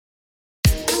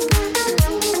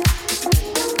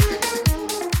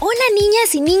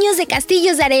niñas y niños de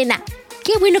Castillos de Arena.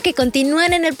 ¡Qué bueno que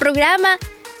continúan en el programa!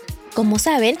 Como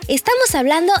saben, estamos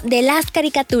hablando de las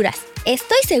caricaturas.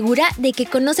 Estoy segura de que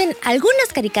conocen algunas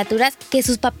caricaturas que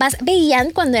sus papás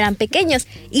veían cuando eran pequeños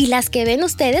y las que ven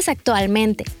ustedes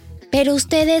actualmente. Pero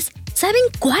ustedes, ¿saben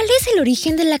cuál es el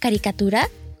origen de la caricatura?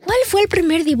 ¿Cuál fue el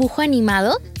primer dibujo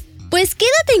animado? Pues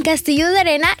quédate en Castillos de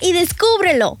Arena y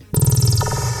descúbrelo.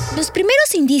 Los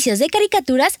primeros indicios de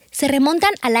caricaturas se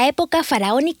remontan a la época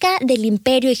faraónica del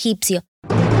Imperio egipcio.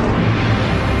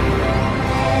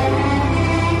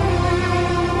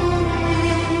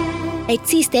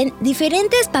 Existen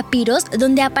diferentes papiros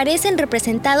donde aparecen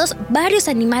representados varios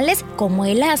animales como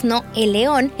el asno, el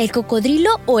león, el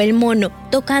cocodrilo o el mono,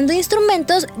 tocando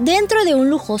instrumentos dentro de un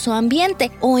lujoso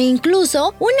ambiente, o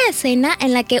incluso una escena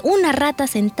en la que una rata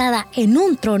sentada en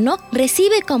un trono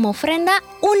recibe como ofrenda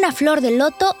una flor de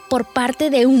loto por parte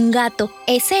de un gato,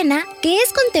 escena que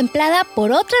es contemplada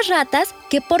por otras ratas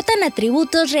que portan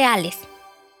atributos reales.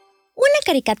 Una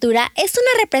caricatura es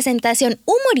una representación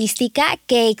humorística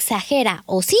que exagera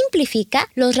o simplifica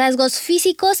los rasgos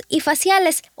físicos y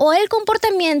faciales o el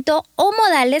comportamiento o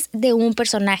modales de un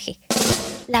personaje.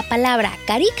 La palabra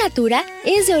caricatura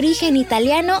es de origen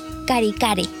italiano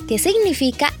caricare, que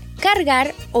significa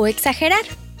cargar o exagerar.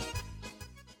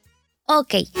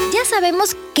 Ok, ya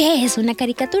sabemos qué es una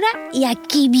caricatura y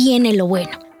aquí viene lo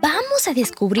bueno. Vamos a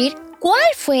descubrir ¿cuál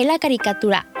fue la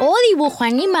caricatura o dibujo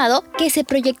animado que se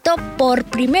proyectó por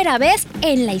primera vez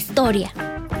en la historia?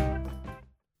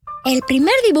 El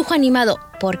primer dibujo animado,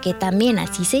 porque también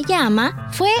así se llama,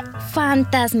 fue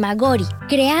Fantasmagorie,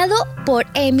 creado por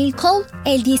Emil Cole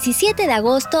el 17 de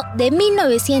agosto de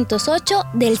 1908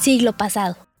 del siglo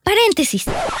pasado. Paréntesis.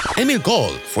 Emil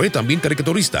Cole fue también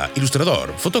caricaturista,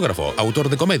 ilustrador, fotógrafo, autor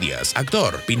de comedias,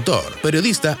 actor, pintor,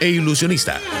 periodista e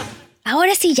ilusionista.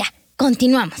 Ahora sí ya,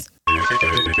 continuamos.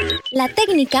 La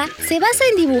técnica se basa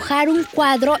en dibujar un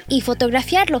cuadro y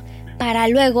fotografiarlo, para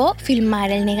luego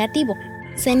filmar el negativo.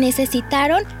 Se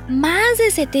necesitaron más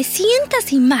de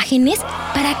 700 imágenes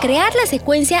para crear la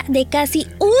secuencia de casi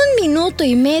 1 minuto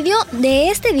y medio de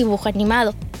este dibujo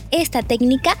animado. Esta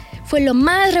técnica fue lo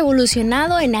más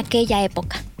revolucionado en aquella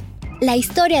época. La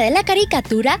historia de la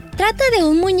caricatura trata de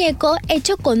un muñeco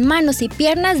hecho con manos y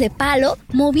piernas de palo,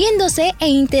 moviéndose e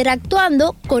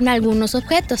interactuando con algunos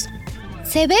objetos.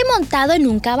 Se ve montado en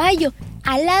un caballo,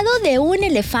 al lado de un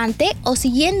elefante o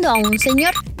siguiendo a un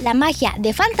señor. La magia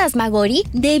de Fantasmagorie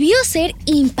debió ser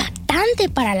impactante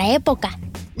para la época.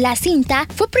 La cinta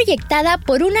fue proyectada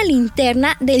por una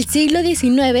linterna del siglo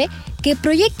XIX que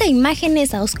proyecta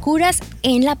imágenes a oscuras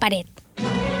en la pared.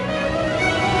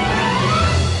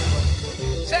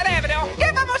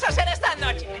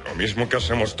 Lo mismo que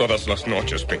hacemos todas las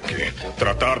noches, Pinky.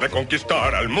 Tratar de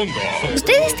conquistar al mundo.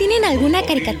 ¿Ustedes tienen alguna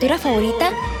caricatura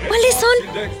favorita? ¿Cuáles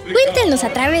son? Cuéntenos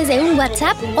a través de un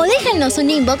WhatsApp o déjenos un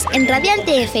inbox en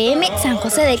Radiante FM San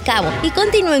José del Cabo. Y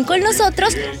continúen con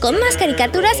nosotros con más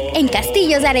caricaturas en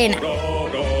Castillos de Arena.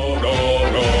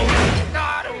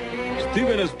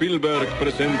 Steven Spielberg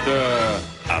presenta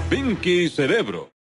a Pinky Cerebro.